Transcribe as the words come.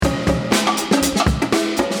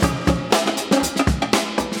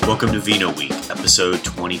Welcome to Vino Week, episode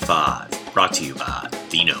 25, brought to you by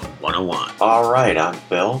Vino 101. All right, I'm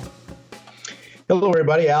Bill. Hello,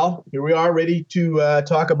 everybody. Al. Here we are, ready to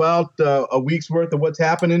talk about a week's worth of what's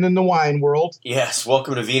happening in the wine world. Yes,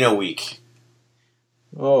 welcome to Vino Week.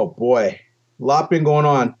 Oh, boy. A lot been going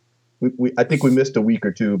on. I think we missed a week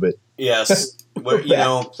or two, but... Yes,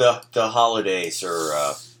 the holidays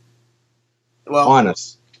are... on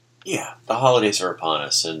us. Yeah, the holidays are upon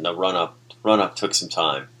us, and the run-up took some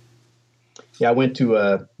time. Yeah, I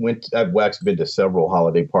I've actually been to several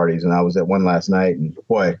holiday parties, and I was at one last night, and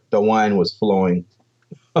boy, the wine was flowing.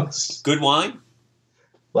 Good wine?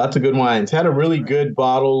 Lots of good wines. Had a really good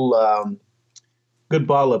bottle of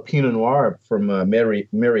Pinot Noir from Mary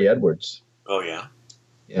Edwards. Oh, yeah?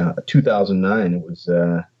 Yeah, 2009. It was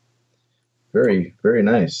very, very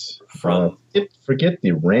nice. From? Forget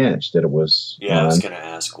the ranch that it was. Yeah, I was going to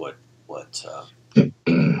ask what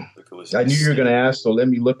I knew you were going to ask, so let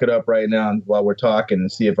me look it up right now while we're talking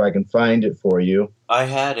and see if I can find it for you. I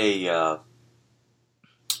had I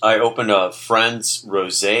opened a Friend's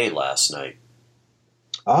Rosé last night.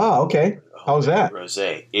 Ah, okay. How was that?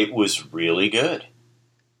 Rosé. It was really good.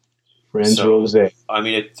 Friend's Rosé. I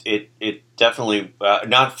mean, it definitely,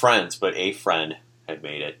 not Friends, but a friend had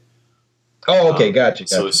made it. Oh, okay. Gotcha.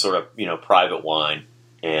 So it was sort of, private wine,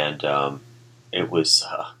 and it was,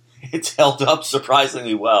 it's held up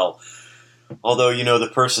surprisingly well. Although, the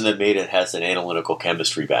person that made it has an analytical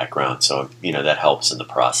chemistry background, so, that helps in the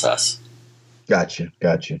process. Gotcha.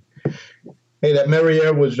 Hey, that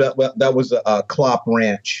Merriere was a Klopp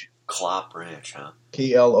Ranch. Klopp Ranch, huh?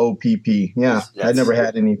 Klopp. Yeah, I never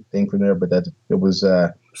had anything from there, but it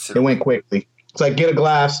went quickly. It's like, get a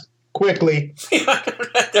glass quickly.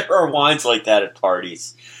 There are wines like that at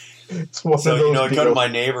parties. It's one so, of those deals. Go to my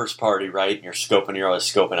neighbor's party, right? And you're always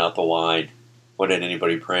scoping out the wine. What did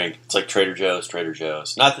anybody bring? It's like Trader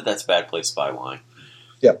Joe's. Not that that's a bad place to buy wine.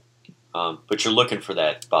 Yep. But you're looking for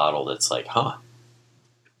that bottle that's like, huh?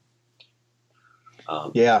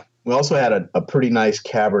 Yeah. We also had a pretty nice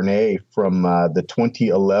Cabernet from the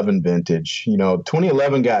 2011 vintage.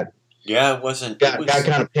 2011 got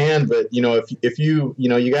kind of panned, but if you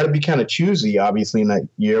got to be kind of choosy, obviously, in that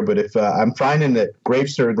year. But if I'm finding that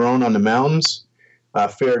grapes that are grown on the mountains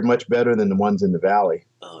fared much better than the ones in the valley.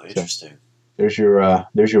 Oh, interesting. So there's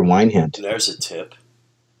your wine hint. There's a tip.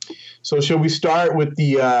 So shall we start with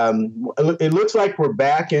the? It looks like we're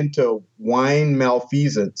back into wine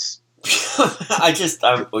malfeasance. We're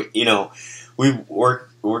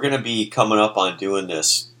going to be coming up on doing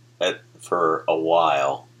this for a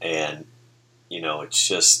while, and it's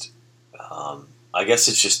just, I guess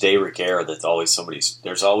it's just de rigueur that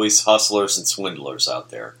there's always hustlers and swindlers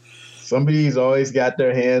out there. Somebody's always got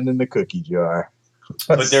their hand in the cookie jar.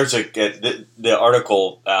 But there's the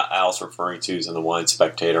article Al's referring to is in the Wine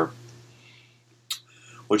Spectator,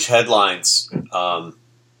 which headlines.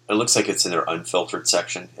 It looks like it's in their unfiltered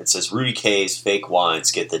section. It says Rudy Kay's fake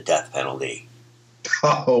wines get the death penalty.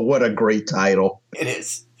 Oh, what a great title! It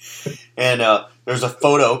is. And there's a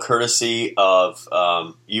photo courtesy of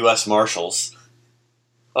U.S. Marshals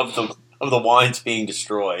of the wines being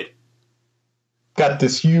destroyed. Got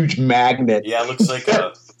this huge magnet. Yeah, it looks like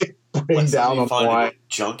a down on wine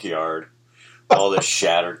junkyard. All this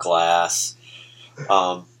shattered glass.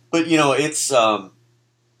 But it's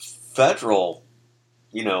federal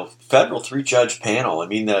 3-judge panel. I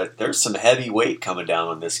mean, there's some heavy weight coming down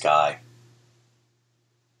on this guy.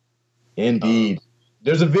 Indeed.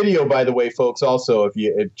 There's a video, by the way, folks, also. If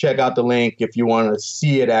you check out the link, if you want to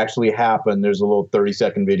see it actually happen, there's a little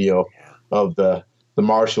 30-second video of the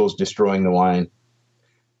marshals destroying the wine.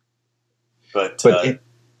 But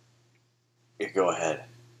go ahead.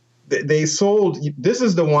 They sold, this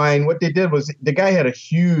is the wine. What they did was the guy had a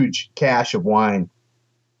huge cache of wine.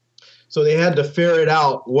 So they had to ferret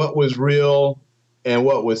out what was real and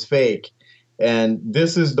what was fake. And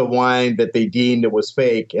this is the wine that they deemed it was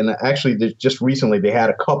fake. And actually, just recently, they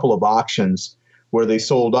had a couple of auctions where they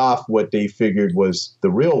sold off what they figured was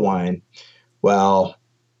the real wine. Well,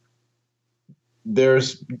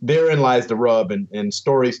 therein lies the rub, and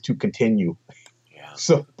stories to continue. Yeah.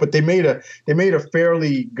 So, but they made a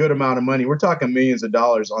fairly good amount of money. We're talking millions of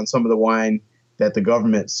dollars on some of the wine that the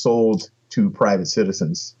government sold to private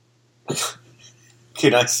citizens.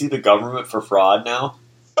 Can I see the government for fraud now?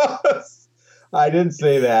 I didn't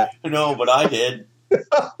say that. No, but I did. And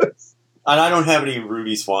I don't have any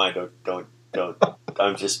Rudy's wine. Don't.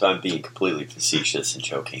 I'm being completely facetious and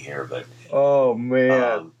joking here, but oh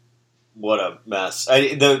man, what a mess.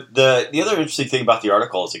 The other interesting thing about the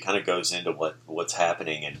article is it kind of goes into what's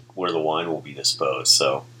happening and where the wine will be disposed.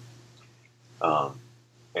 So,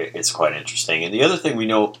 it's quite interesting. And the other thing we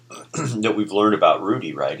know that we've learned about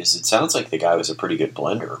Rudy, right, is it sounds like the guy was a pretty good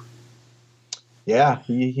blender. Yeah,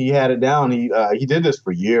 he had it down. He did this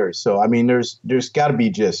for years. So I mean, there's got to be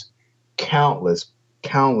just countless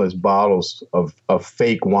bottles of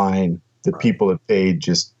fake wine that people have paid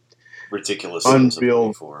just ridiculous sums of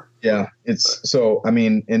money for. Yeah, so I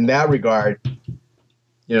mean, in that regard,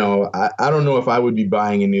 I don't know if I would be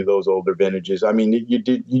buying any of those older vintages. I mean,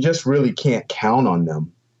 you just really can't count on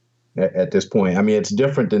them at this point. I mean, it's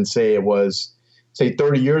different than say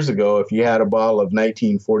 30 years ago. If you had a bottle of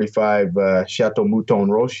 1945 Chateau Mouton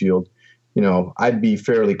Rothschild, I'd be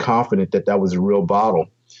fairly confident that was a real bottle.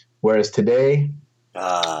 Whereas today,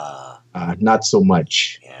 not so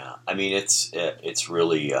much. Yeah, I mean, it's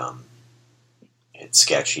really it's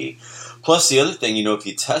sketchy. Plus, the other thing, if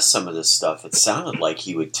you test some of this stuff, it sounded like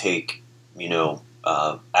he would take,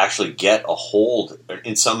 actually get a hold,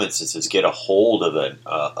 in some instances, get a hold of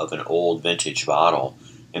an old vintage bottle,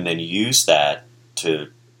 and then use that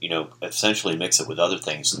to, essentially mix it with other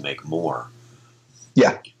things to make more.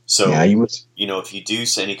 Yeah. So, yeah, if you do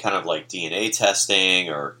any kind of like DNA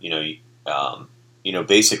testing, or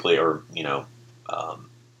basically, or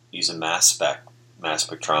use a mass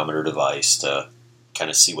spectrometer device to kind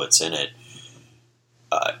of see what's in it,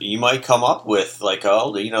 you might come up with like,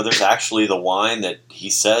 there's actually the wine that he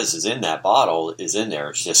says is in that bottle is in there.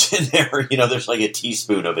 It's just in there. There's like a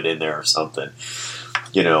teaspoon of it in there or something.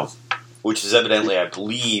 Which is evidently, I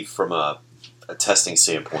believe, from a testing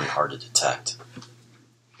standpoint, hard to detect.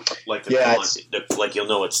 Like like you'll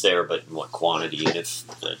know it's there, but in what quantity? And if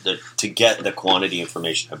to get the quantity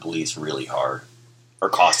information, I believe, is really hard or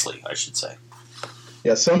costly, I should say.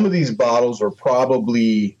 Yeah, some of these bottles are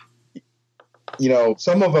probably,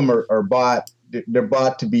 some of them are bought. They're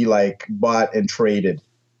bought to be like bought and traded.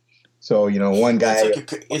 So one guy,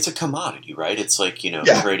 it's a commodity, right? It's like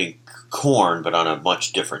trading corn, but on a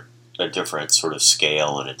much different sort of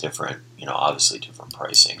scale and a different, obviously different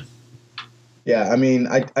pricing. Yeah, I mean,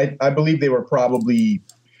 I believe they were probably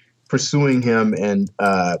pursuing him, and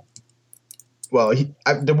the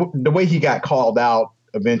way he got called out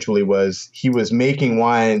eventually was he was making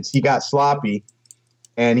wines. He got sloppy,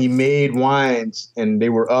 and he made wines, and they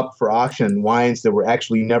were up for auction, wines that were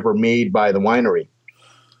actually never made by the winery.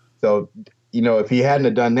 So, if he hadn't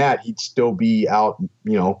have done that, he'd still be out,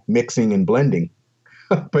 mixing and blending.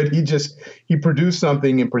 But he produced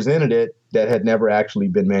something and presented it that had never actually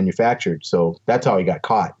been manufactured. So that's how he got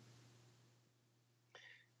caught.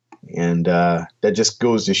 And that just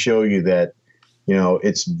goes to show you that,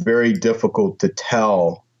 it's very difficult to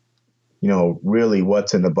tell, really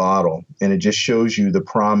what's in the bottle. And it just shows you the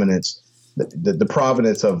provenance. The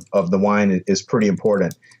provenance of the wine is pretty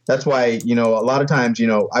important. That's why, a lot of times,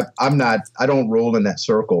 I don't roll in that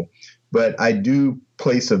circle, but I do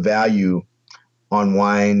place a value on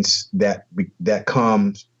wines that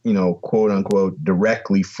come, quote unquote,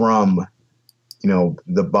 directly from,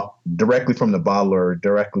 directly from the bottler,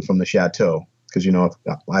 directly from the chateau. Because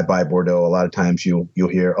if I buy Bordeaux, a lot of times you'll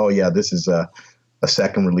hear, oh yeah, this is a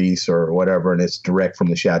second release or whatever, and it's direct from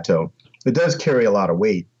the chateau. It does carry a lot of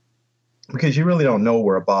weight because you really don't know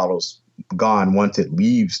where a bottle's gone once it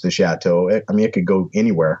leaves the chateau. I mean, it could go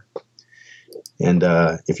anywhere. And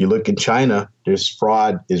if you look in China, there's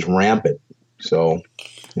fraud is rampant. So,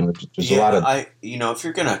 there's a lot of. If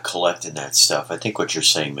you're going to collect in that stuff, I think what you're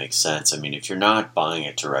saying makes sense. I mean, if you're not buying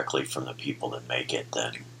it directly from the people that make it,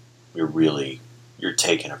 then you're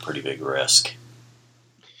taking a pretty big risk.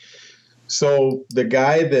 So the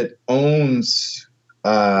guy that owns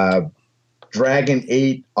Dragon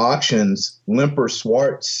 8 Auctions, Limper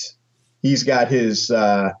Schwartz, he's got his.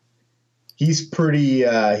 He's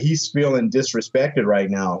feeling disrespected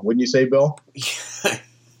right now, wouldn't you say, Bill?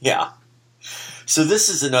 Yeah. So this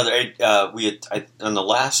is another. On the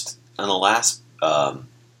last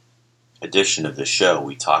edition of the show,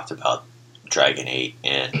 we talked about Dragon 8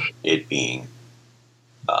 and it being.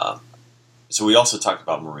 So we also talked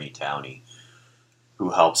about Marie Downey, who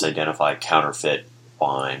helps identify counterfeit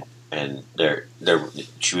wine, and I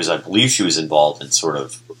believe she was involved in sort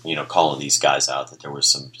of calling these guys out that there was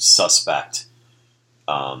some suspect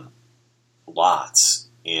lots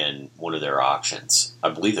in one of their auctions. I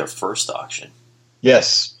believe their first auction.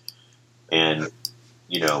 Yes. And,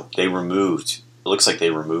 they removed, it looks like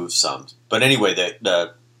they removed some. But anyway,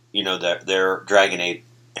 their Dragon 8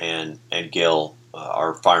 and Gil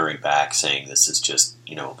are firing back saying this is just,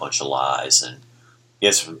 a bunch of lies. And he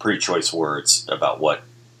has some pretty choice words about what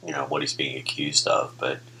he's being accused of.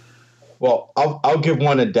 But well, I'll give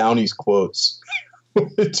one of Downey's quotes,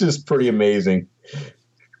 which is pretty amazing.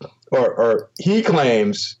 Or he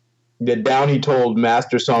claims that Downey told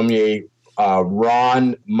Master Sommelier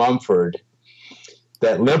Ron Mumford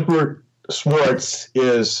that Limpert Schwartz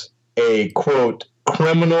is a, quote,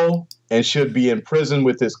 criminal and should be in prison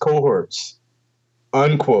with his cohorts,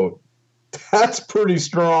 unquote. That's pretty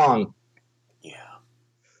strong. Yeah.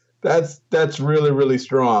 That's really, really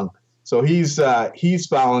strong. So he's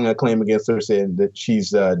filing a claim against her, saying that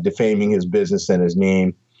she's defaming his business and his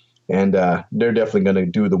name, and they're definitely going to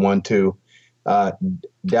do the 1-2.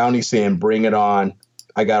 Downey saying, "Bring it on!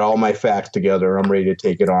 I got all my facts together. I'm ready to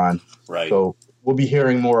take it on." Right. So we'll be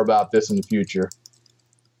hearing more about this in the future.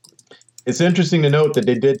 It's interesting to note that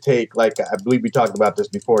they did take, like I believe we talked about this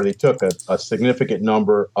before, they took a significant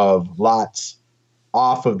number of lots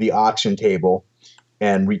off of the auction table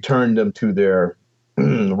and returned them to their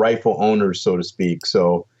rightful owners, so to speak.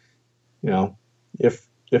 So, if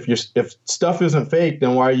stuff isn't fake,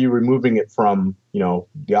 then why are you removing it from,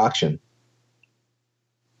 the auction?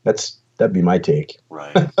 That'd be my take.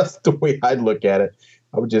 Right. That's the way I'd look at it.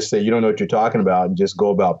 I would just say, you don't know what you're talking about, and just go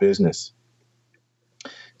about business.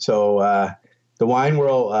 So the wine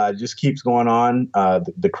world just keeps going on.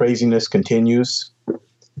 The craziness continues.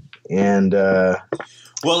 And the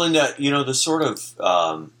sort of,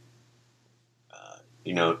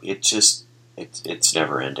 it's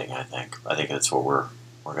never ending, I think. I think that's what we're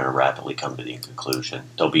going to rapidly come to the conclusion.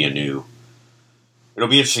 It'll be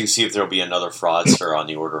interesting to see if there'll be another fraudster on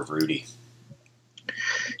the order of Rudy.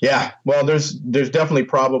 Yeah, well, there's definitely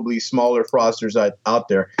probably smaller fraudsters out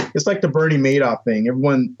there. It's like the Bernie Madoff thing.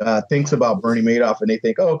 Everyone thinks about Bernie Madoff, and they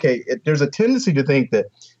think, oh, okay, there's a tendency to think that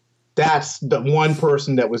that's the one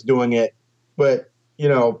person that was doing it. But,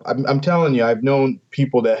 I'm telling you, I've known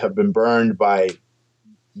people that have been burned by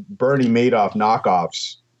Bernie Madoff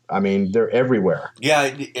knockoffs. I mean, they're everywhere. Yeah,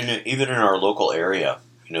 even in our local area,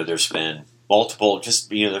 there's been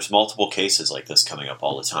there's multiple cases like this coming up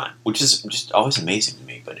all the time, which is just always amazing to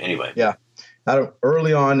me. But anyway, yeah.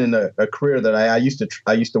 Early on in a career that I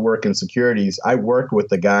used to work in securities, I worked with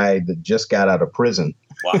the guy that just got out of prison.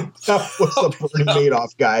 Wow, that was a Bernie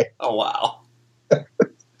Madoff guy. Oh wow.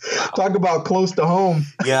 Talk about close to home.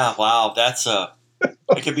 Yeah, wow,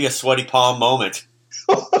 it could be a sweaty palm moment.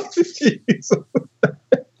 Jeez.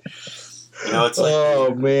 It's like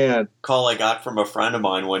oh man, call I got from a friend of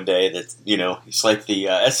mine one day that he's like, the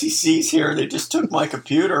SEC's here. They just took my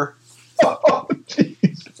computer. Oh,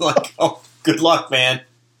 it's like, oh, good luck, man.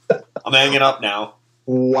 I'm hanging up now.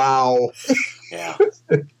 Wow. Yeah.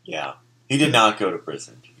 He did not go to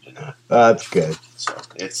prison. He did not. That's good.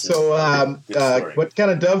 So what kind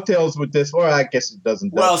of dovetails with this? Or I guess it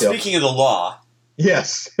doesn't. Well, speaking of the law.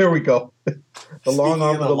 Yes, here we go. The long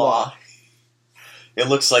arm of the law. It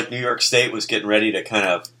looks like New York State was getting ready to kind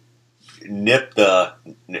of nip the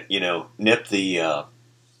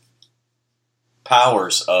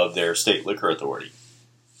powers of their state liquor authority.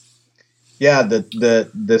 Yeah,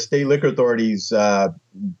 the state liquor authorities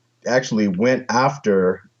actually went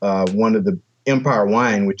after one of the Empire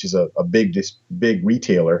Wine, which is a big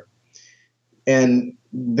retailer, and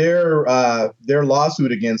their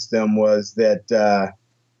lawsuit against them was that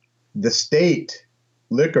the state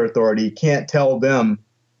liquor authority can't tell them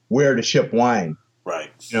where to ship wine.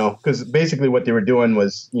 Right. Because basically what they were doing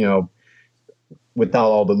was, without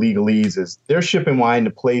all the legalese, is they're shipping wine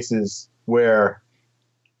to places where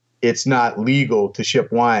it's not legal to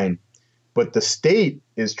ship wine, but the state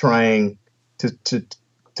is trying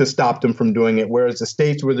to stop them from doing it, whereas the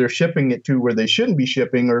states where they're shipping it to where they shouldn't be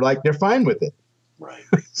shipping are like, they're fine with it. Right.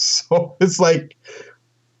 So it's like,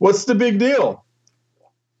 what's the big deal?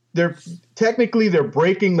 They're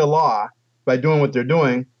breaking the law by doing what they're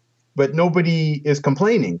doing, but nobody is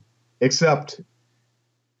complaining except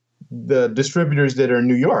the distributors that are in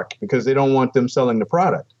New York because they don't want them selling the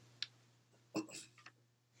product.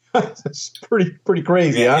 It's pretty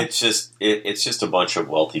crazy, yeah, huh? It's just a bunch of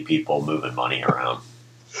wealthy people moving money around.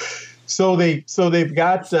 So they've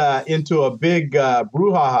got into a big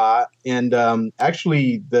brouhaha, and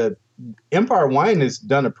actually the Empire Wine has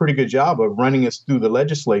done a pretty good job of running us through the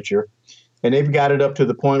legislature, and they've got it up to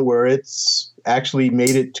the point where it's actually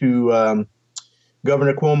made it to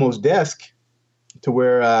Governor Cuomo's desk, to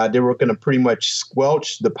where they were going to pretty much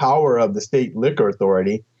squelch the power of the state liquor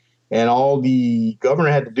authority, and all the governor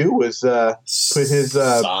had to do was put his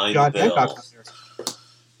John Hancock on there.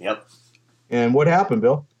 Yep. And what happened,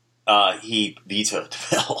 Bill? He vetoed the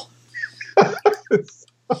bill.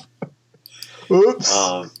 Oops.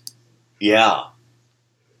 Yeah.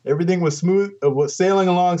 Everything was smooth, was sailing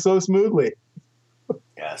along so smoothly.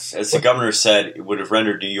 Yes. As the governor said, it would have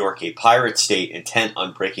rendered New York a pirate state intent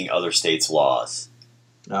on breaking other states' laws.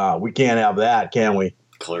 We can't have that, can we?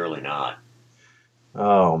 Clearly not.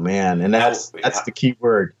 Oh man, and that's the key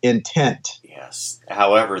word, intent. Yes.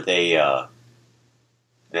 However, the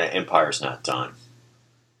empire's not done.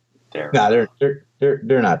 They're not done.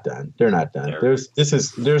 They're not done.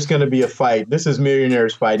 There's going to be a fight. This is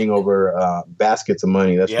millionaires fighting over baskets of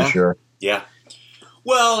money. That's for sure. Yeah.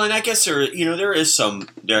 Well, and I guess there is some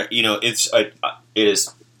it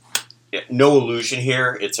is no illusion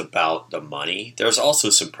here. It's about the money. There's also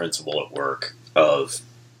some principle at work of,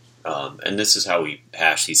 and this is how we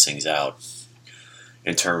hash these things out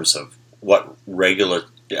in terms of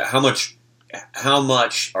how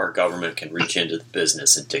much our government can reach into the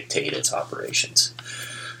business and dictate its operations.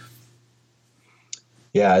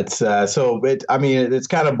 Yeah, it's it's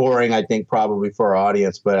kind of boring, I think, probably for our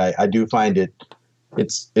audience, but I do find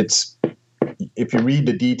it's if you read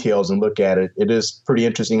the details and look at it, it is pretty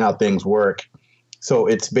interesting how things work. So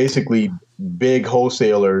it's basically big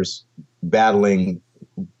wholesalers battling,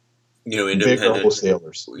 bigger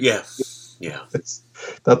wholesalers. Yeah. Yeah.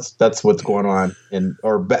 That's what's going on,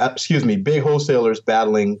 big wholesalers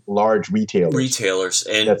battling large retailers.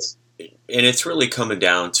 And it's really coming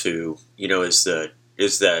down to it's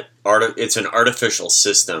an artificial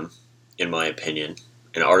system, in my opinion.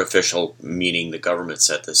 An artificial meaning the government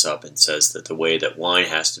set this up and says that the way that wine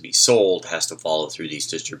has to be sold has to follow through these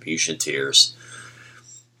distribution tiers,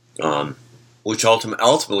 which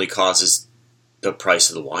ultimately causes the price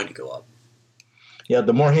of the wine to go up. Yeah,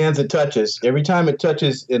 the more hands it touches, every time it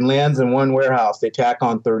touches and lands in one warehouse, they tack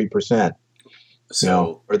on 30%,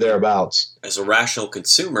 or thereabouts. As a rational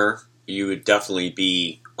consumer, you would definitely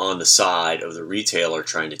be on the side of the retailer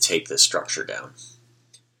trying to take this structure down,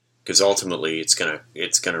 because ultimately it's gonna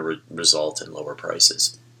result in lower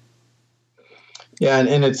prices. Yeah,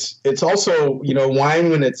 and it's also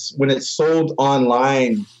wine when it's sold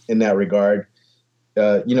online in that regard.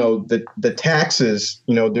 The taxes,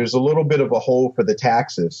 there's a little bit of a hole for the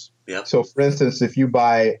taxes. Yeah. So for instance, if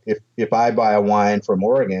I buy a wine from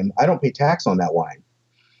Oregon, I don't pay tax on that wine.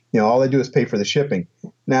 All I do is pay for the shipping.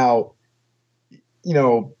 Now,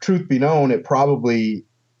 truth be known, it probably,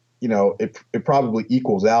 it probably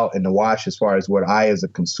equals out in the wash as far as what I as a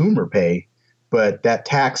consumer pay, but that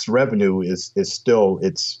tax revenue is still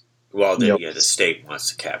well, then the state wants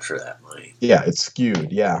to capture that money. Yeah, it's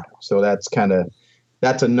skewed. Yeah. So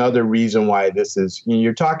that's another reason why this is,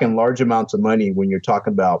 you're talking large amounts of money when you're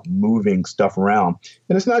talking about moving stuff around.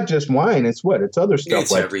 And it's not just wine, it's other stuff.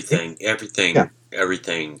 It's everything.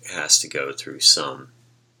 Everything has to go through some,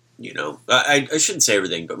 I shouldn't say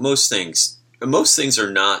everything, but most things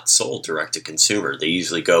are not sold direct to consumer. They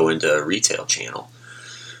usually go into a retail channel.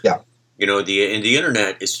 Yeah. The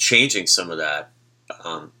internet is changing some of that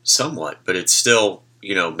somewhat, but it's still,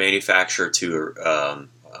 manufactured to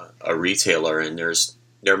a retailer, and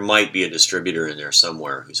there might be a distributor in there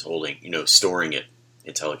somewhere who's holding, storing it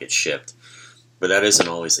until it gets shipped, but that isn't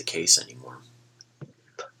always the case anymore.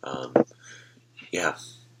 Yeah,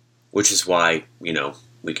 which is why we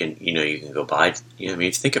can you can go buy. If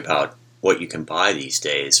you think about what you can buy these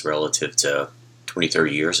days relative to 20,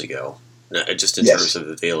 30 years ago, just in terms of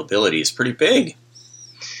availability, is pretty big.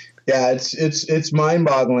 Yeah, it's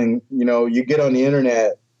mind-boggling. You get on the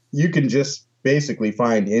internet, you can just basically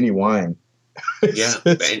find any wine.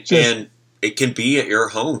 And it can be at your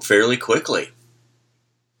home fairly quickly.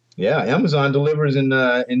 Yeah, Amazon delivers in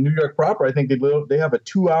New York proper. I think they have a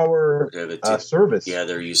 2-hour service. Yeah,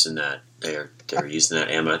 they're using that. They're using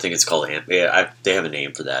that. I think it's called they have a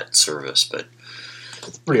name for that service, but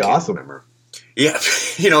it's pretty awesome. Remember. Yeah,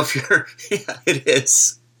 if you're, it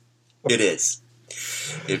is. It is.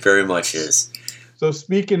 It very much is. So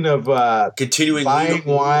speaking of continuing buying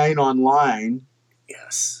wine online,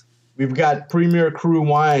 yes, we've got Premier Cru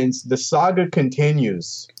Wines. The saga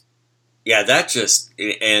continues. Yeah,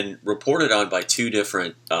 and reported on by 2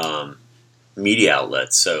 different media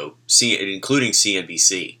outlets, so including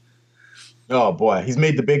CNBC. Oh boy, he's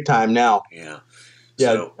made the big time now. Yeah.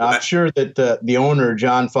 Yeah, so, I'm sure that the owner,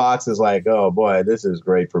 John Fox, is like, oh boy, this is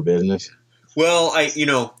great for business. Well,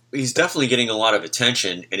 he's definitely getting a lot of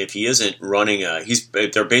attention, and if he isn't running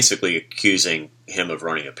they're basically accusing him of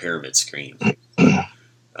running a pyramid scheme.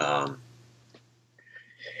 And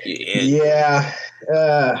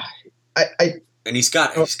he's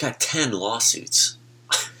got 10 lawsuits.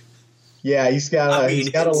 Yeah, he's got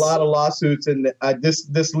a lot of lawsuits, and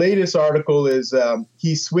this latest article is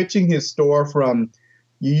he's switching his store from.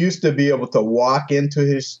 You used to be able to walk into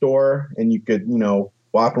his store and you could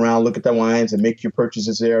walk around, look at the wines, and make your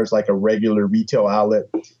purchases there. It's like a regular retail outlet.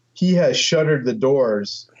 He has shuttered the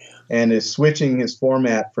doors and is switching his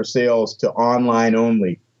format for sales to online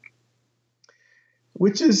only,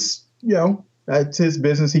 which is It's his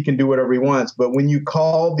business. He can do whatever he wants. But when you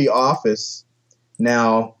call the office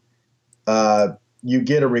now, you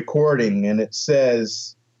get a recording, and it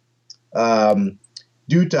says,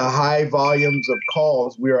 due to high volumes of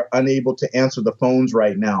calls, we are unable to answer the phones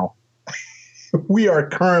right now. We are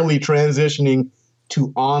currently transitioning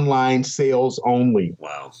to online sales only.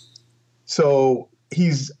 Wow. So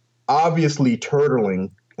he's obviously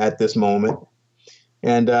turtling at this moment.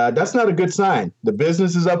 And that's not a good sign. The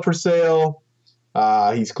business is up for sale.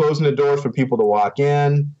 He's closing the doors for people to walk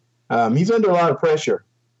in. He's under a lot of pressure.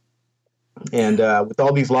 And with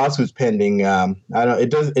all these lawsuits pending,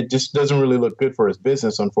 it just doesn't really look good for his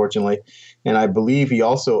business, unfortunately. And I believe he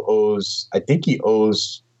also owes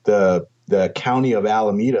the county of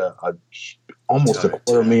Alameda almost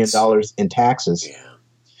 $250,000 in taxes. Yeah.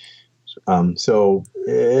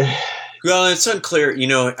 Well, it's unclear.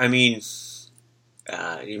 I'm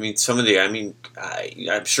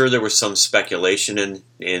sure there was some speculation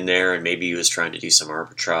in there, and maybe he was trying to do some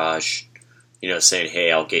arbitrage, saying,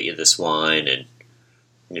 hey, I'll get you this wine, and,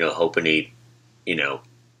 hoping he,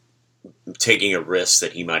 taking a risk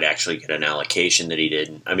that he might actually get an allocation that he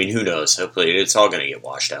didn't. I mean, who knows? Hopefully it's all going to get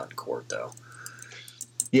washed out in court, though.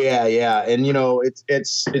 Yeah. And,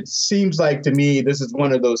 it seems like to me, this is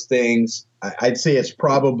one of those things. I'd say it's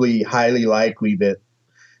probably highly likely that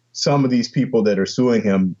some of these people that are suing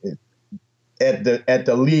him, at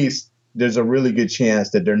the least, there's a really good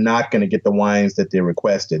chance that they're not going to get the wines that they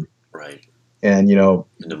requested. Right. And, and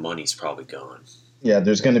the money's probably gone. Yeah,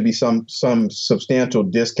 there's going to be some substantial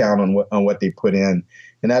discount on what they put in.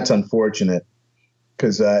 And that's unfortunate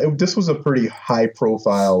because this was a pretty high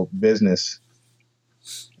profile business.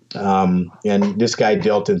 And this guy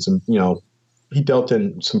dealt in some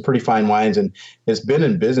pretty fine wines and has been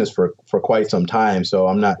in business for quite some time. So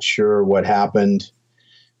I'm not sure what happened,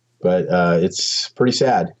 but it's pretty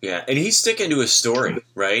sad. Yeah. And he's sticking to his story,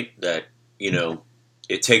 right? That,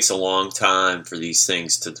 it takes a long time for these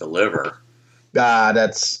things to deliver.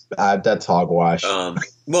 That's hogwash. But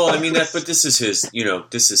this is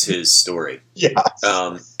his story. Yeah.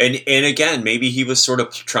 And again, maybe he was sort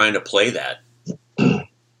of trying to play that.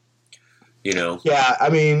 Yeah, I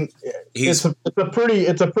mean, it's a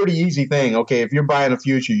pretty easy thing. Okay, if you're buying a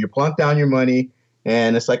future, you plunk down your money,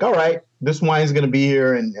 and it's like, all right, this wine's going to be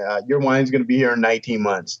here, and your wine's going to be here in 19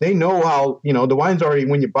 months. They know how, the wine's already,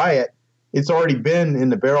 when you buy it, it's already been in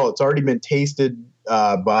the barrel. It's already been tasted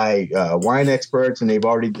by wine experts, and they've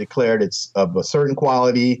already declared it's of a certain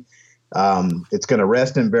quality. It's going to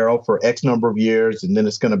rest in barrel for X number of years, and then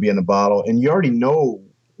it's going to be in a bottle, and you already know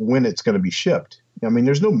when it's going to be shipped. I mean,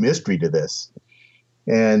 there's no mystery to this.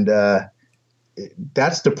 And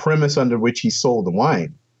that's the premise under which he sold the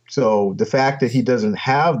wine. So the fact that he doesn't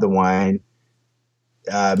have the wine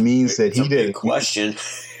means that he didn't. Question.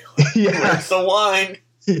 Yeah. Where's the wine?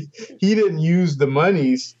 He didn't use the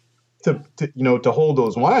monies to hold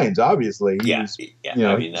those wines, obviously. He's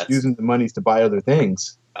using the monies to buy other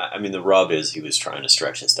things. I mean, the rub is he was trying to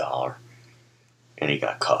stretch his dollar, and he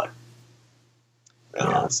got caught.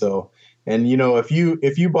 Yeah, so... And, if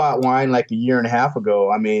you bought wine like a year and a half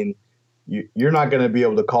ago, I mean, you're not going to be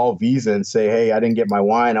able to call Visa and say, hey, I didn't get my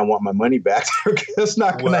wine. I want my money back. That's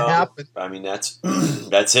not going to happen. I mean, that's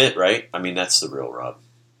it, right? I mean, that's the real rub.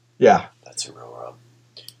 Yeah. That's the real rub.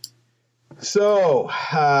 So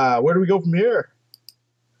where do we go from here?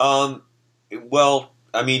 Well,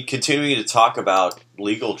 I mean, continuing to talk about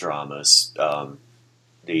legal dramas,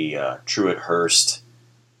 the Truett Hearst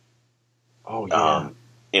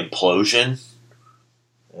implosion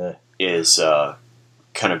is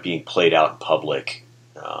kind of being played out in public,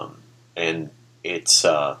 and it's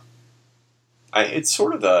sort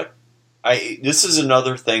of this is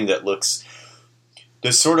another thing that looks,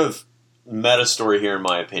 this sort of meta story here, in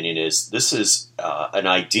my opinion, is this is an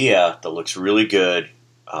idea that looks really good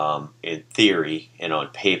in theory and on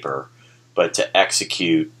paper, but to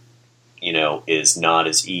execute, is not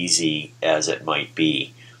as easy as it might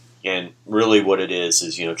be. And really what it is,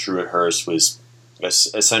 Truett Hearst was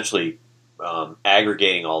essentially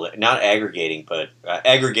aggregating all that, not aggregating, but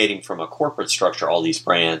aggregating from a corporate structure all these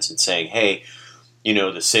brands and saying, hey,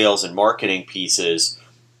 the sales and marketing pieces,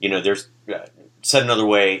 there's, said another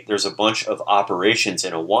way, there's a bunch of operations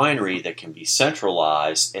in a winery that can be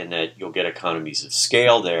centralized and that you'll get economies of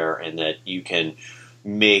scale there and that you can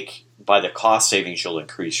make, by the cost savings, you'll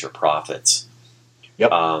increase your profits.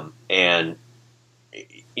 Yep.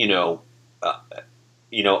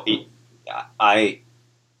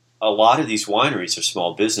 A lot of these wineries are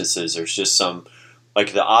small businesses. There's just some,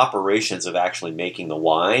 like the operations of actually making the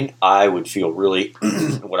wine. I would feel really,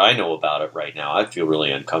 what I know about it right now, I'd feel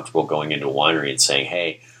really uncomfortable going into a winery and saying,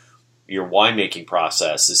 hey, your winemaking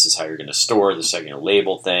process. This is how you're going to store. This is how you're going to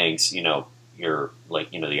label things. Your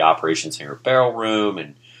the operations in your barrel room,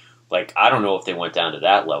 and like I don't know if they went down to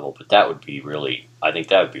that level, but that would be really. I think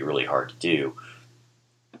that would be really hard to do.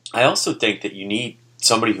 I also think that you need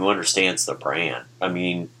somebody who understands the brand. I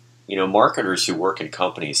mean, marketers who work in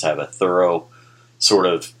companies have a thorough sort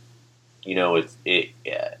of,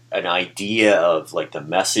 an idea of like the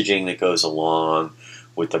messaging that goes along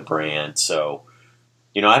with the brand. So,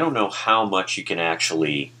 I don't know how much you can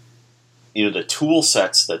actually, the tool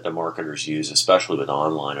sets that the marketers use, especially with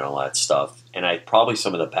online and all that stuff, and probably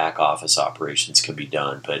some of the back office operations can be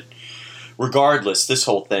done. But regardless, this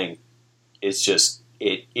whole thing is just,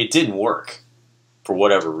 it didn't work for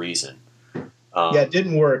whatever reason. It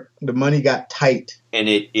didn't work. The money got tight. And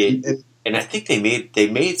and I think they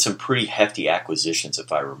made some pretty hefty acquisitions,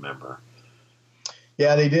 if I remember.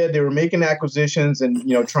 Yeah, they did. They were making acquisitions and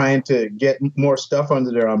trying to get more stuff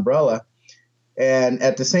under their umbrella, and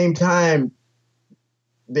at the same time,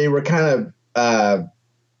 they were kind of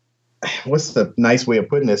what's the nice way of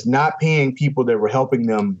putting this? Not paying people that were helping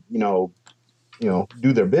them,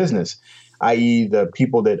 do their business, i.e., the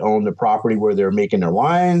people that own the property where they're making their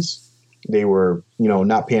wines. They were,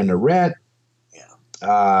 not paying their rent.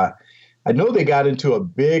 Yeah. I know they got into a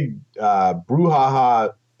big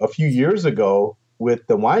brouhaha a few years ago with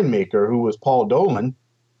the winemaker who was Paul Dolan,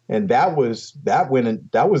 and that was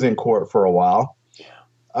in court for a while.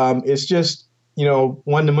 Yeah. It's just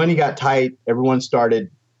when the money got tight, everyone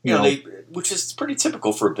started which is pretty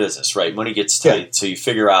typical for a business, right? Money gets tight, so you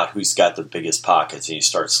figure out who's got the biggest pockets, and you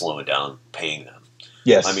start slowing down paying them.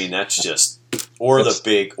 Yes, I mean that's just you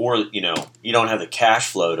don't have the cash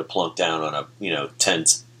flow to plunk down on a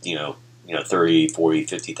 $30,000, $40,000,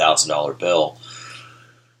 $50,000 bill.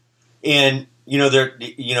 And,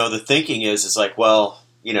 the thinking is like, well,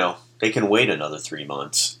 they can wait another 3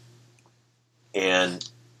 months. And,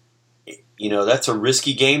 that's a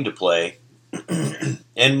risky game to play.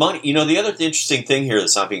 And money, the other interesting thing here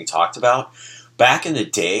that's not being talked about, back in the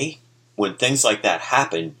day when things like that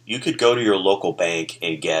happened, you could go to your local bank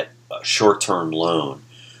and get a short-term loan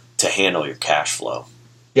to handle your cash flow.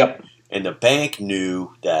 Yep. And the bank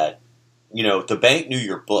knew that, the bank knew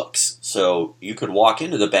your books. So you could walk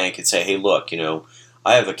into the bank and say, hey, look,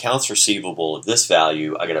 I have accounts receivable of this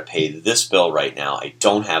value. I got to pay this bill right now. I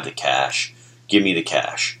don't have the cash. Give me the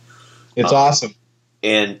cash. It's awesome.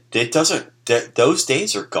 And those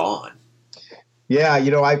days are gone. Yeah.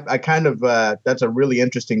 I kind of, that's a really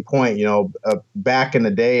interesting point. Back in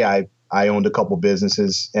the day, I owned a couple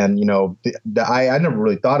businesses, and I never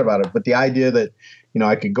really thought about it, but the idea that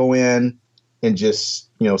I could go in and just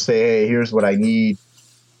say, hey, here's what I need,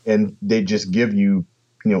 and they just give you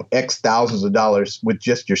X thousands of dollars with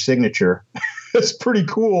just your signature. It's pretty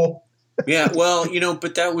cool. Yeah, well,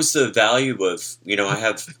 but that was the value of I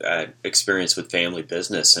have experience with family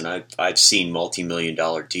business, and I've seen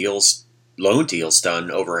multi-million-dollar loan deals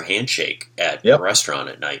done over a handshake at a restaurant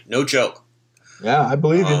at night. No joke. Yeah, I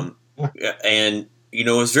believe you. And, it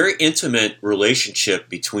was a very intimate relationship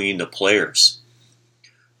between the players,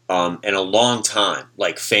 and a long time,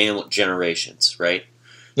 like family generations, right?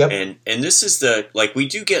 Yep. And this is we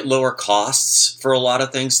do get lower costs for a lot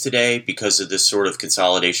of things today because of this sort of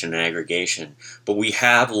consolidation and aggregation, but we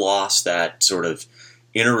have lost that sort of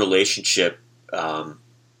interrelationship,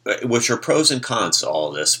 which are pros and cons to all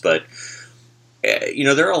of this, but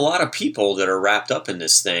there are a lot of people that are wrapped up in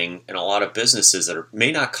this thing, and a lot of businesses that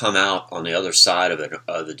may not come out on the other side of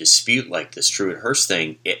a dispute like this Truett-Hurst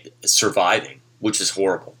thing surviving, which is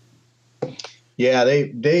horrible. Yeah,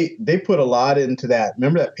 they put a lot into that.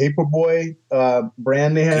 Remember that Paperboy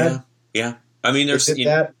brand they had? Yeah. I mean,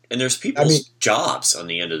 there's people's jobs on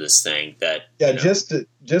the end of this thing that. Yeah, just to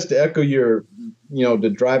echo your, to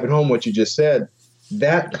drive it home what you just said,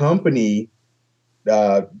 that company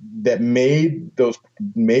that made the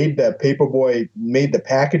Paperboy, made the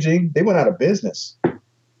packaging, they went out of business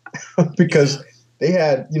because they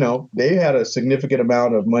had a significant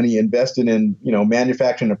amount of money invested in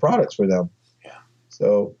manufacturing the products for them.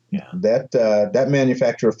 So that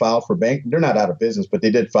manufacturer filed for they're not out of business, but they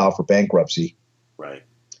did file for bankruptcy. Right.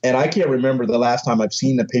 And I can't remember the last time I've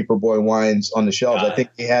seen the Paperboy wines on the shelves. I think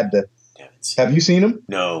they had to. Have you seen them?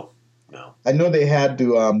 No. I know they had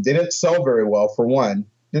to. They didn't sell very well, for one.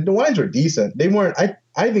 The wines were decent. They weren't.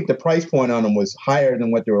 I think the price point on them was higher than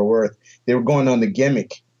what they were worth. They were going on the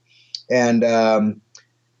gimmick, and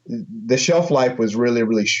the shelf life was really,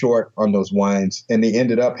 really short on those wines, and they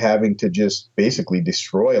ended up having to just basically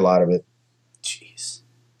destroy a lot of it. Jeez.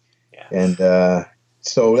 Yeah. And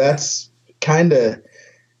so that's kind of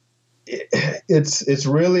it's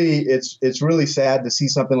really sad to see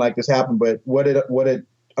something like this happen. But what it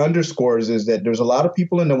underscores is that there's a lot of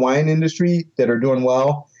people in the wine industry that are doing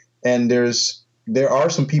well, and there are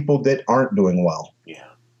some people that aren't doing well. Yeah.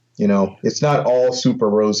 It's not all super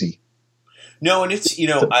rosy. No, and it's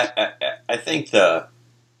I think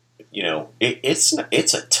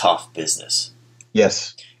it's a tough business.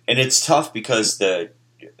 Yes. And it's tough because there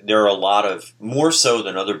are a lot of, more so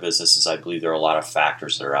than other businesses, I believe there are a lot of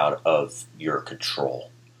factors that are out of your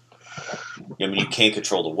control. I mean, you can't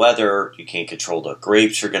control the weather. You can't control the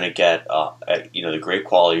grapes you're going to get, the grape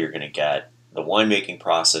quality you're going to get. The winemaking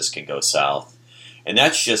process can go south. And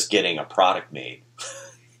that's just getting a product made.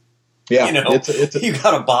 Yeah, you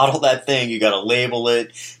got to bottle that thing. You got to label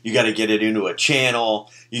it. You got to get it into a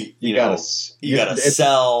channel. You got to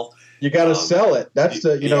sell. You got to sell it. That's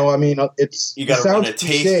I mean, you got to run a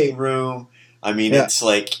tasting room. I mean, it's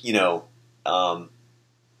like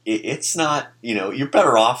it's not. You're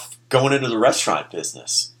better off going into the restaurant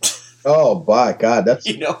business. Oh my God, that's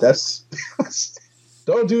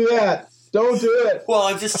don't do that. Don't do it. Well,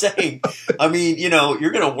 I'm just saying. I mean,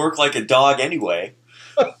 you're going to work like a dog anyway.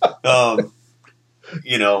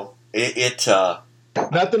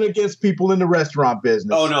 Nothing against people in the restaurant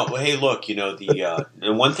business. Oh no! Well, hey, look. The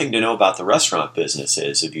one thing to know about the restaurant business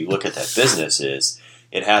is, if you look at that business,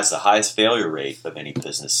 it has the highest failure rate of any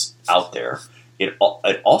business out there. It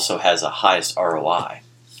also has the highest ROI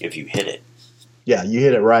if you hit it. Yeah, you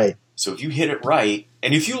hit it right. So if you hit it right,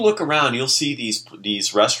 and if you look around, you'll see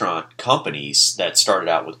these restaurant companies that started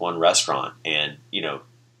out with one restaurant, and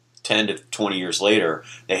 10 to 20 years later,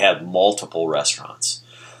 they have multiple restaurants.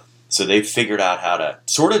 So they've figured out how to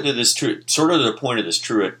sort of to the point of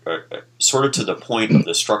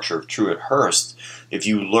the structure of Truett Hurst. If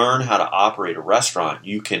you learn how to operate a restaurant,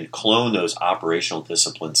 you can clone those operational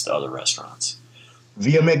disciplines to other restaurants.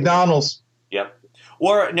 Via McDonald's. Yep.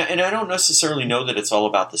 And I don't necessarily know that it's all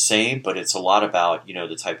about the same, but it's a lot about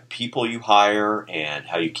the type of people you hire and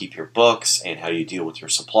how you keep your books and how you deal with your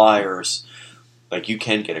suppliers. Like, you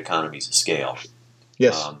can get economies of scale.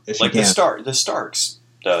 Yes, like the Starks.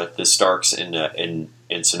 The Starks in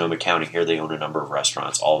Sonoma County here, they own a number of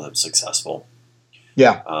restaurants, all of them successful.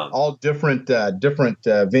 Yeah, all different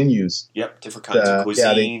venues. Yep, different kinds of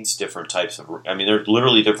cuisines, different types of. I mean, they're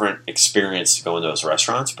literally different experience to go in those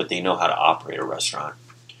restaurants, but they know how to operate a restaurant.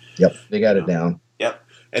 Yep, they got it down. Yep,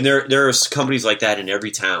 and there's companies like that in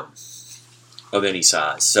every town of any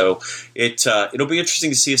size. So it'll be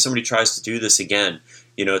interesting to see if somebody tries to do this again.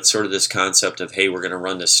 It's sort of this concept of, hey, we're going to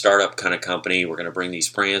run this startup kind of company. We're going to bring these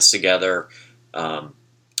brands together. I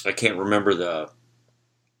can't remember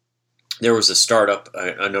there was a startup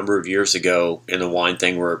a number of years ago in the wine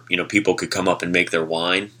thing where, people could come up and make their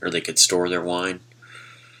wine, or they could store their wine.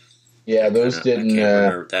 Yeah, those didn't.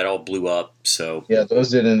 That all blew up. So yeah,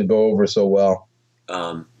 those didn't go over so well.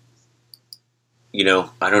 I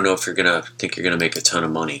don't know if you're going to make a ton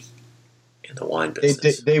of money in the wine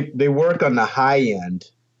business. They work on the high end,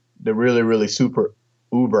 the really, really super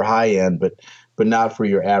uber high end, but not for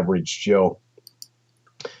your average Joe.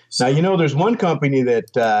 Now, there's one company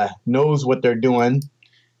that knows what they're doing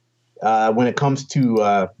when it comes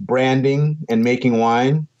to branding and making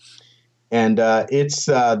wine. And it's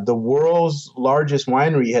the world's largest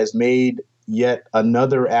winery has made yet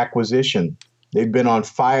another acquisition. They've been on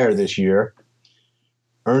fire this year.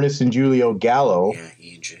 Ernest and Julio Gallo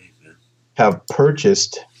have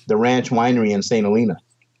purchased the Ranch Winery in St. Helena.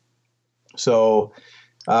 So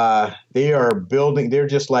they are building. They're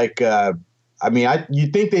just like,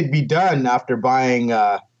 you'd think they'd be done after buying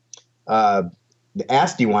the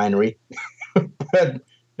Asti Winery, but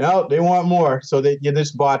no, they want more. So they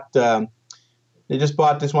just bought. They just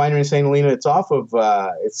bought this winery in St. Helena. It's off of.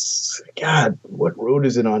 What road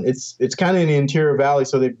is it on? It's kind of in the interior valley.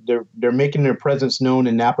 So they're making their presence known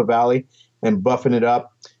in Napa Valley and buffing it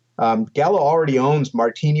up. Gallo already owns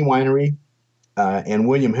Martini Winery and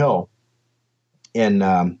William Hill in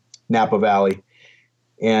Napa Valley.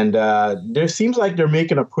 And there seems like they're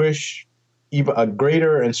making a push, even a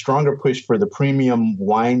greater and stronger push for the premium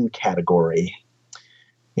wine category.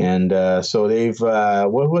 And so they've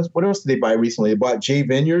what else did they buy recently? They bought J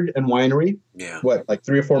Vineyard and Winery. Yeah. What, like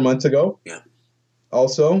 3 or 4 months ago? Yeah.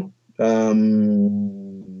 Also, they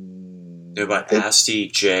bought Asti,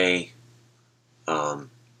 J, and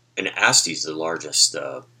Asti's the largest.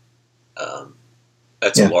 That's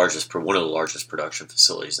the largest, one of the largest production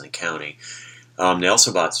facilities in the county. They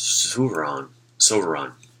also bought Souverain.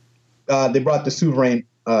 They brought the Souverain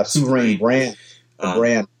brand.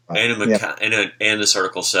 Brand. And this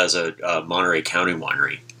article says a Monterey County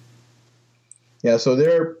winery. Yeah, so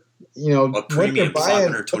A A premium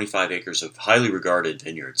 525 acres of highly regarded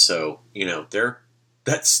vineyards. So, they're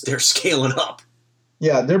scaling up.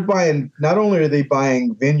 Yeah, they're buying. Not only are they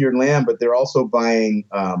buying vineyard land, but they're also buying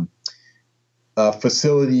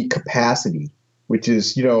facility capacity, which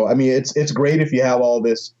is, it's great if you have all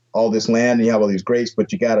this land and you have all these grapes,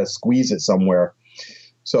 but you got to squeeze it somewhere.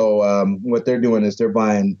 So what they're doing is they're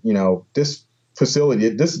buying, this facility.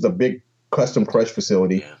 This is a big custom crush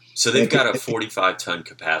facility. Yeah. So they've got a 45-ton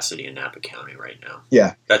capacity in Napa County right now.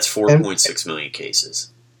 Yeah. That's 4.6 million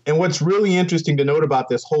cases. And what's really interesting to note about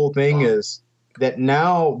this whole thing is that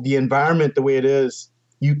now the environment the way it is,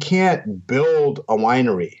 you can't build a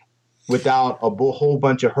winery without a whole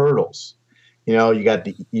bunch of hurdles. You got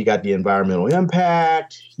the environmental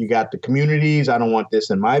impact, you got the communities. I don't want this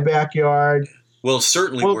in my backyard. Well,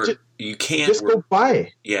 certainly you can't just go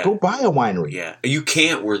buy a winery. Yeah, you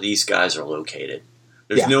can't where these guys are located.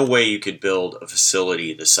 There's no way you could build a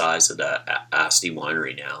facility the size of the Asti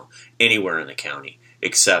Winery now anywhere in the county,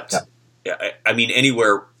 except,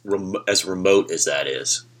 anywhere as remote as that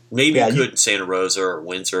is. Maybe you could in Santa Rosa or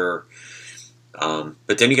Windsor,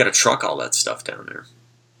 but then you got to truck all that stuff down there.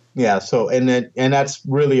 Yeah. So and that's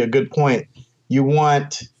really a good point.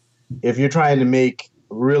 If you're trying to make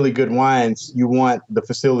really good wines, you want the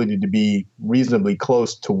facility to be reasonably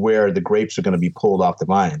close to where the grapes are going to be pulled off the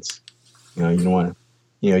vines. You don't want to.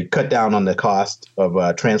 You cut down on the cost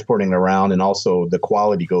of transporting it around, and also the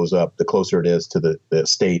quality goes up the closer it is to the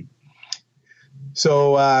estate.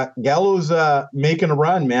 So Gallo's making a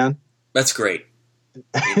run, man. That's great.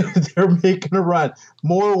 They're making a run.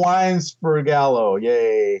 More wines for Gallo.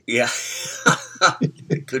 Yay. Yeah.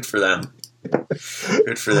 Good for them.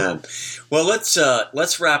 Good for them. Well,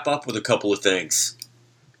 let's wrap up with a couple of things.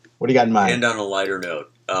 What do you got in mind? And on a lighter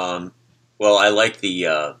note. Well, I like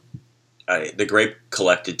the Grape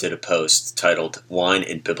Collected did a post titled "Wine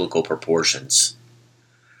in Biblical Proportions."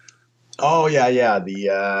 Oh yeah.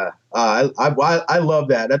 I love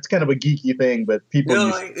that. That's kind of a geeky thing, but people.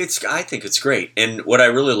 I think it's great, and what I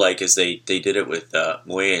really like is they did it with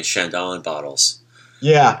Moet and Chandon bottles.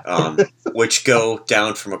 Yeah. Which go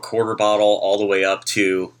down from a quarter bottle all the way up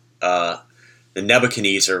to the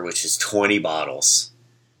Nebuchadnezzar, which is 20 bottles.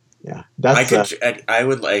 Yeah, I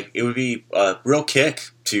would like. It would be a real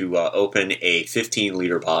kick to open a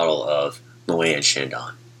 15-liter bottle of Moet and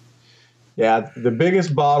Chandon. Yeah, the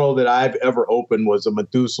biggest bottle that I've ever opened was a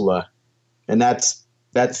Methuselah, and that's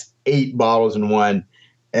 8 bottles in one,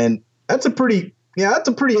 and that's a pretty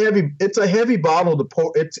heavy. It's a heavy bottle to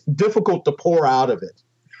pour. It's difficult to pour out of it.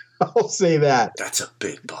 I'll say that. That's a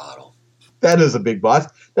big bottle. That is a big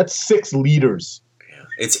bottle. That's 6 liters. Yeah,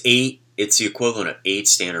 it's 8. It's the equivalent of 8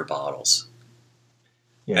 standard bottles.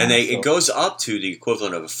 Yeah, and it goes up to the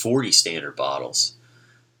equivalent of 40 standard bottles.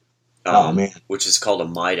 Oh man! Which is called a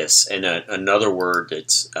Midas, and another word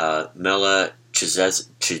that's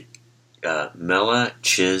Melachizedek.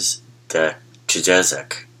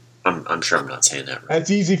 I'm sure I'm not saying that right.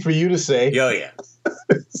 That's easy for you to say. Oh yeah.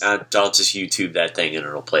 I'll just YouTube that thing and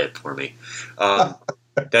it'll play it for me.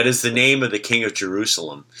 That is the name of the King of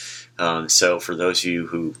Jerusalem. So for those of you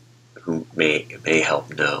who may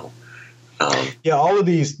help know. All of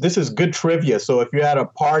these. This is good trivia. So if you're at a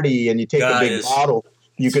party and you take a big bottle,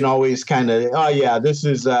 you can always kind of, this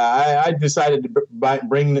is. I decided to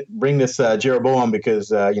bring this Jeroboam because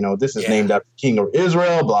this is named after King of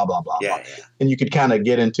Israel. Blah blah blah. Yeah, blah. And you could kind of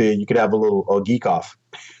get into. You could have a little geek off.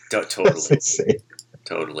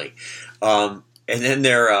 Totally. And then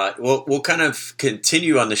we'll kind of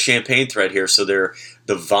continue on the champagne thread here. So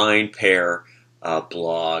the Vine Pair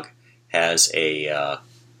blog has a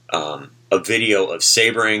video of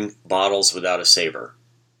sabering bottles without a saber.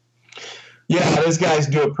 Yeah, those guys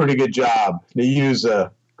do a pretty good job. They use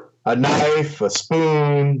a knife, a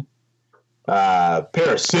spoon, a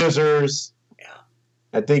pair of scissors. Yeah.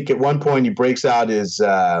 I think at one point he breaks out his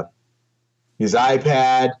iPad.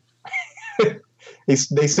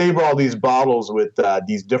 They saber all these bottles with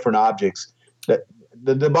these different objects.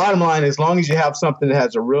 The bottom line, as long as you have something that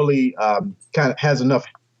has a really kind of has enough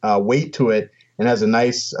weight to it and has a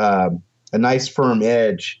nice firm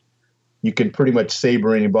edge, you can pretty much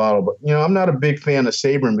saber any bottle. But I'm not a big fan of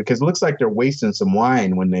sabering because it looks like they're wasting some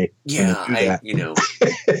wine when they do that. I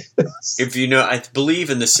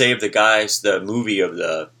believe in the Save the Guys, the movie or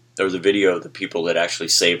the video of the people that actually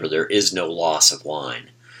saber, there is no loss of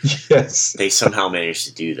wine. Yes, they somehow managed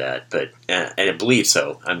to do that, but and I believe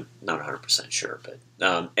so. I'm not 100% sure, but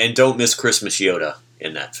and don't miss Christmas Yoda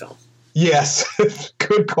in that film. Yes,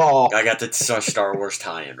 good call. I got the Star Wars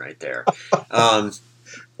tie-in right there.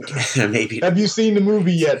 Maybe. Have you seen the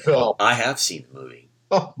movie yet, Phil? I have seen the movie.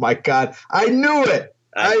 Oh my God, I knew it.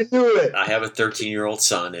 I knew it. I have a 13-year-old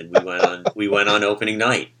son, and we went on opening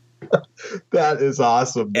night. That is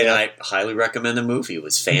awesome, man. And I highly recommend the movie. It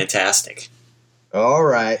was fantastic. All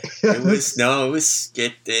right. I'm a Star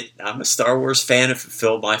Wars fan. It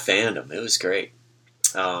fulfilled my fandom. It was great.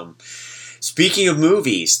 Speaking of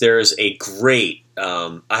movies, there's a great.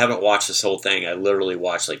 I haven't watched this whole thing. I literally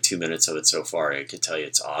watched like 2 minutes of it so far. I can tell you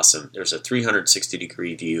it's awesome. There's a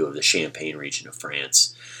 360-degree view of the Champagne region of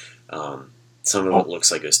France. Some of it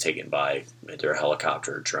looks like it was taken by either a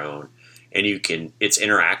helicopter or drone, and it's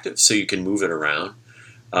interactive, so you can move it around.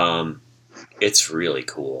 It's really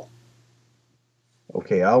cool.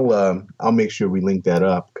 Okay, I'll make sure we link that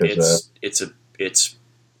up because it's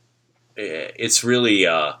really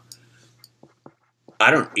I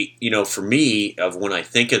don't for me of when I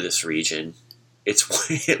think of this region, it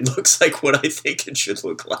looks like what I think it should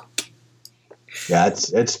look like. Yeah,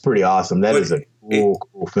 it's pretty awesome. That is a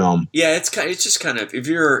cool film. Yeah, it's just kind of if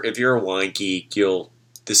you're a wine geek,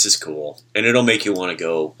 this is cool, and it'll make you want to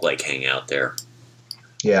go like hang out there.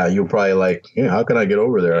 Yeah, you'll probably like, how can I get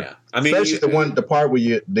over there? Yeah. I mean, especially the part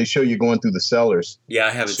where they show you going through the cellars. Yeah,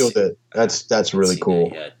 I haven't seen that. That's really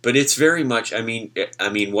cool. Yet. But it's very much. I mean,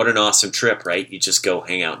 what an awesome trip, right? You just go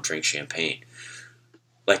hang out and drink champagne.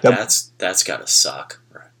 Like that's got to suck.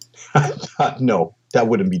 Right? No, that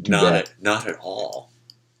wouldn't be too bad. Not at all.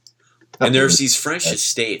 And there's these French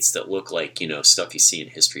estates that look like stuff you see in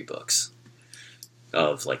history books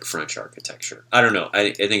of like French architecture. I don't know.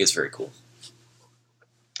 I think it's very cool.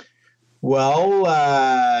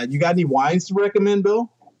 Well, you got any wines to recommend,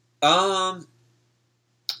 Bill? What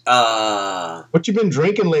you been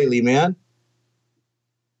drinking lately, man?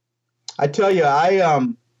 I tell you,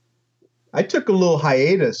 I took a little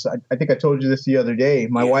hiatus. I think I told you this the other day.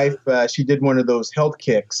 My wife, she did one of those health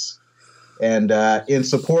kicks, and in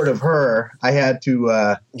support of her, I had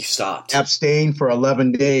to you stopped abstain for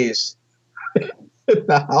 11 days in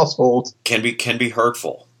the household. Can be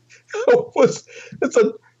hurtful. It's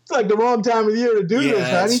like the wrong time of the year to do this,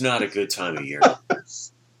 honey. Yeah, it's not a good time of year.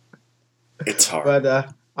 It's hard.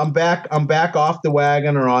 But I'm back off the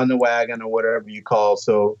wagon or on the wagon or whatever you call.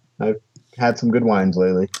 So I've had some good wines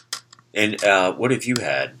lately. And what have you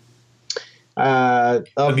had?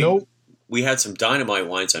 We had some Dynamite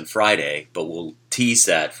wines on Friday, but we'll tease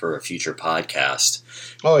that for a future podcast.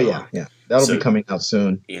 Oh yeah, yeah, that'll be coming out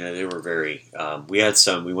soon. They were very. We had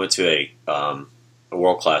some. We went to a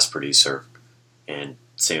world-class producer and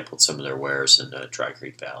sampled some of their wares in Dry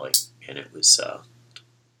Creek Valley, and it was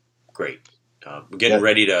great. We're getting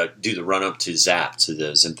ready to do the run-up to ZAP, to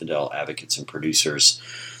the Zinfandel Advocates and Producers.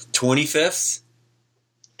 25th,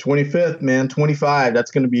 man. 25.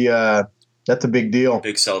 That's going to be that's a big deal.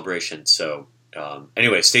 Big celebration. So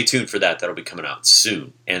anyway, stay tuned for that. That'll be coming out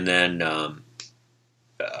soon. And then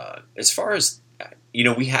as far as,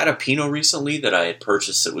 we had a Pinot recently that I had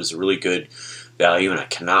purchased that was a really good value, and I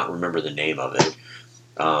cannot remember the name of it.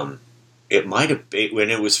 It might have been, when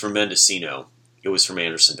it was from Mendocino, it was from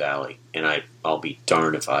Anderson Valley, and I'll be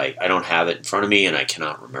darned if I don't have it in front of me and I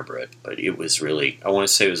cannot remember it, but it was really, I want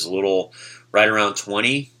to say it was a little right around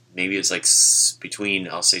 20, maybe it was like between,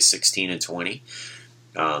 I'll say 16 and 20,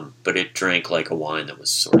 but it drank like a wine that was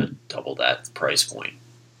sort of double that price point.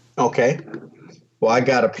 Okay. Well, I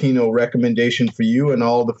got a Pinot recommendation for you and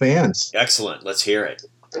all the fans. Excellent. Let's hear it.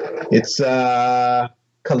 It's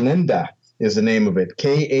Kalinda is the name of it.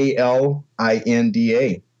 Kalinda.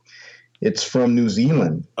 It's from New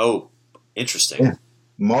Zealand. Oh, interesting. Yeah.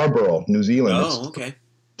 Marlborough, New Zealand. Oh, okay.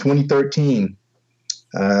 2013.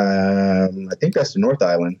 I think that's the North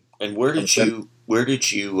Island. And where did you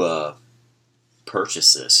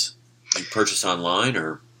purchase this? Did you purchase online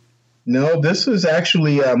or? No, this is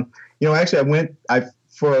actually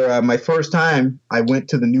for my first time, I went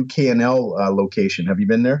to the new K&L location. Have you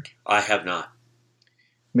been there? I have not.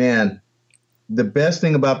 Man, the best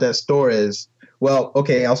thing about that store is, well,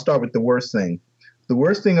 okay, I'll start with the worst thing. The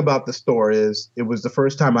worst thing about the store is it was the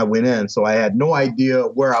first time I went in, so I had no idea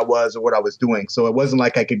where I was or what I was doing. So it wasn't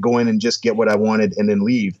like I could go in and just get what I wanted and then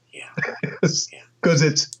leave. Yeah. Because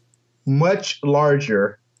it's much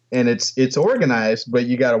larger and it's organized, but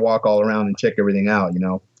you got to walk all around and check everything out,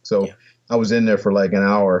 So yeah. I was in there for like an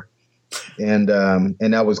hour, and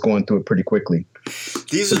I was going through it pretty quickly.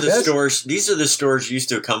 These are the stores you used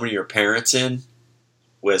to accompany your parents in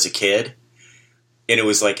as a kid. And it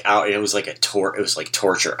was like it was like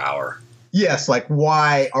torture hour. Yes, like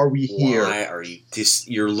why are we here? Why are you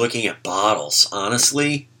you're looking at bottles,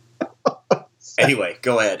 honestly? Anyway,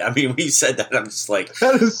 go ahead. I mean, when you said that, I'm just like,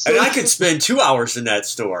 and I could spend 2 hours in that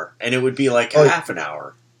store, and it would be like half an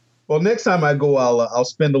hour. Well, next time I go, I'll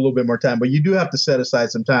spend a little bit more time, but you do have to set aside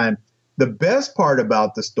some time the best part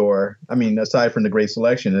about the store, I mean, aside from the great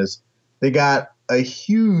selection, is they got a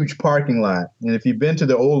huge parking lot. And if you've been to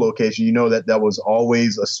the old location, you know that was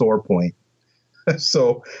always a sore point.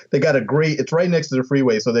 So they got it's right next to the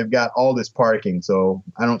freeway. So they've got all this parking. So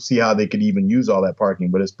I don't see how they could even use all that parking,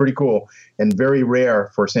 but it's pretty cool and very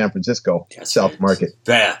rare for San Francisco South Market.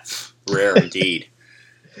 That rare indeed.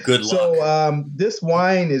 Good luck. So this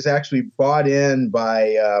wine is actually brought in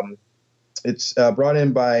by, it's a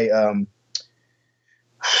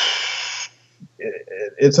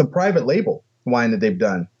private label wine that they've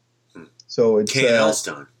done. So it's K&L's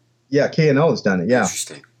done. Yeah, K&L has done it. Yeah.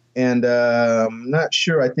 Interesting. And I'm not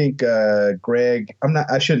sure. I think Greg.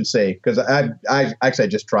 I shouldn't say because I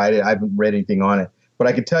just tried it. I haven't read anything on it, but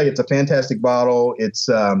I can tell you it's a fantastic bottle. It's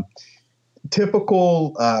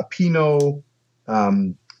typical Pinot,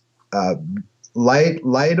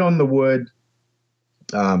 light on the wood,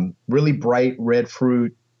 really bright red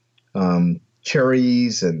fruit,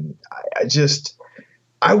 cherries, and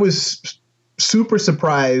I was super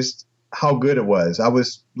surprised how good it was. I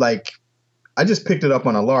was like, I just picked it up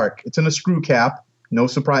on a lark. It's in a screw cap, no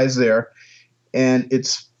surprise there, and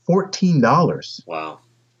it's $14. Wow.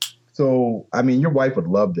 So, I mean, your wife would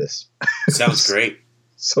love this. Sounds great.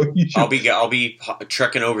 So you should, I'll be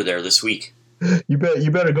trekking over there this week. You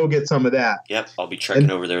better go get some of that. Yep, I'll be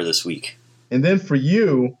trekking over there this week. And then for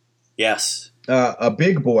you, yes, a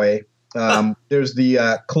big boy. There's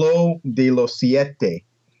the Clos de los Siete,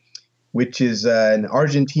 which is an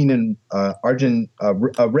Argentinian, a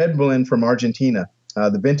red blend from Argentina.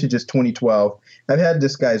 The vintage is 2012. I've had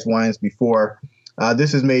this guy's wines before.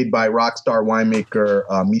 This is made by rockstar winemaker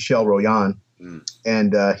Michel Royan,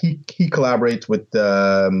 and he collaborates with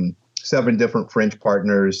 7 different French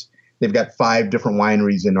partners. They've got 5 different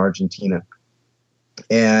wineries in Argentina,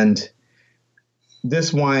 and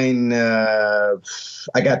this wine, I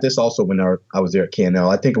got this also when I was there at K&L.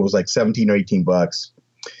 I think it was like $17 or $18.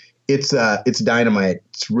 It's dynamite.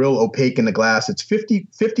 It's real opaque in the glass. It's 57%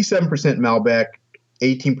 Malbec,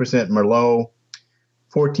 18% Merlot,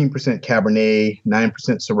 14% Cabernet, 9%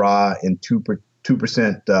 Syrah, and 2%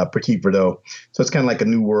 Petit Verdot. So it's kind of like a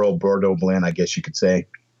New World Bordeaux blend, I guess you could say.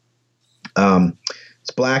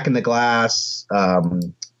 It's black in the glass.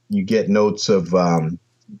 You get notes of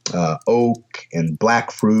oak and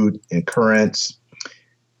black fruit and currants.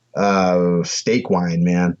 Steak wine,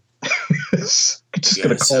 man. Just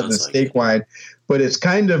going to call it steak wine. But it's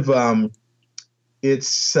kind of, God,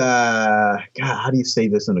 how do you say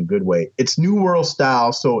this in a good way? It's New World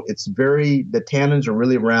style, so it's the tannins are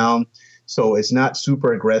really round, so it's not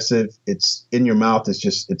super aggressive. It's in your mouth.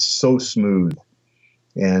 It's so smooth.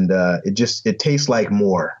 And it tastes like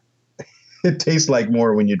more. It tastes like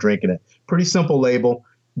more when you're drinking it. Pretty simple label.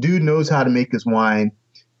 Dude knows how to make this wine.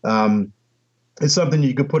 It's something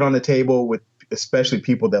you could put on the table with especially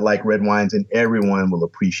people that like red wines, and everyone will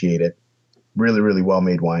appreciate it. Really, really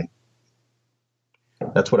well-made wine.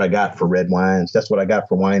 That's what I got for red wines. That's what I got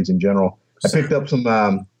for wines in general. I picked up some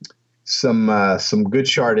good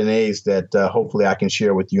Chardonnays that hopefully I can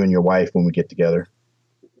share with you and your wife when we get together.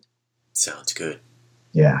 Sounds good.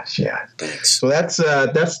 Yeah. Thanks. So that's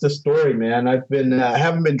the story, man. I've been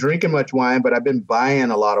haven't been drinking much wine, but I've been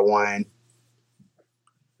buying a lot of wine.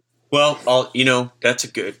 Well,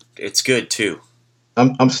 it's good too.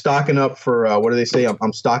 I'm stocking up for what do they say?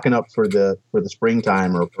 I'm stocking up for the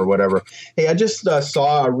springtime or whatever. Hey, I just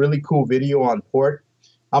saw a really cool video on port.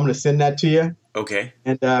 I'm going to send that to you. Okay.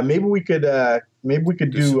 And maybe we could do. I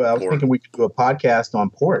was thinking we could do a podcast on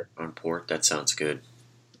port. On port, that sounds good.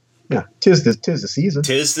 Yeah, tis the season.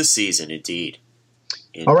 Tis the season, indeed.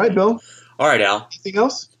 All right, Bill. All right, Al. Anything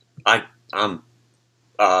else?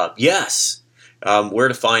 Yes. Where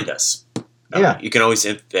to find us? Yeah. You can always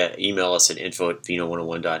email us at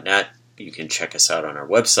info@vino101.net. You can check us out on our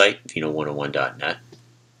website, vino101.net.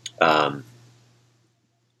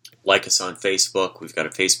 Like us on Facebook. We've got a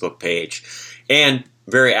Facebook page. And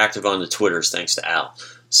very active on the Twitters, thanks to Al.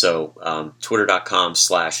 So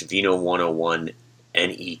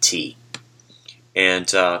twitter.com/vino101net. And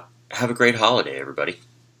have a great holiday, everybody.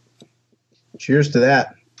 Cheers to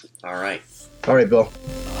that. All right. All right, Bill.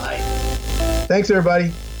 Bye. Thanks,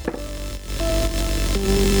 everybody.